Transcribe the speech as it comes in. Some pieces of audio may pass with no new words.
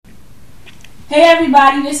Hey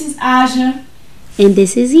everybody, this is Aja. And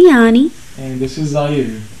this is Iani. And this is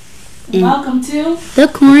Zaire. And welcome to The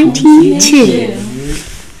Quarantine Chill.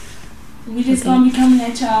 We just gonna be coming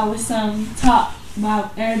at y'all with some talk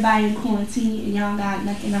about everybody in quarantine, and y'all got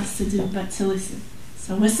nothing else to do but to listen.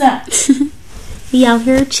 So what's up? We out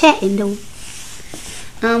here chatting though.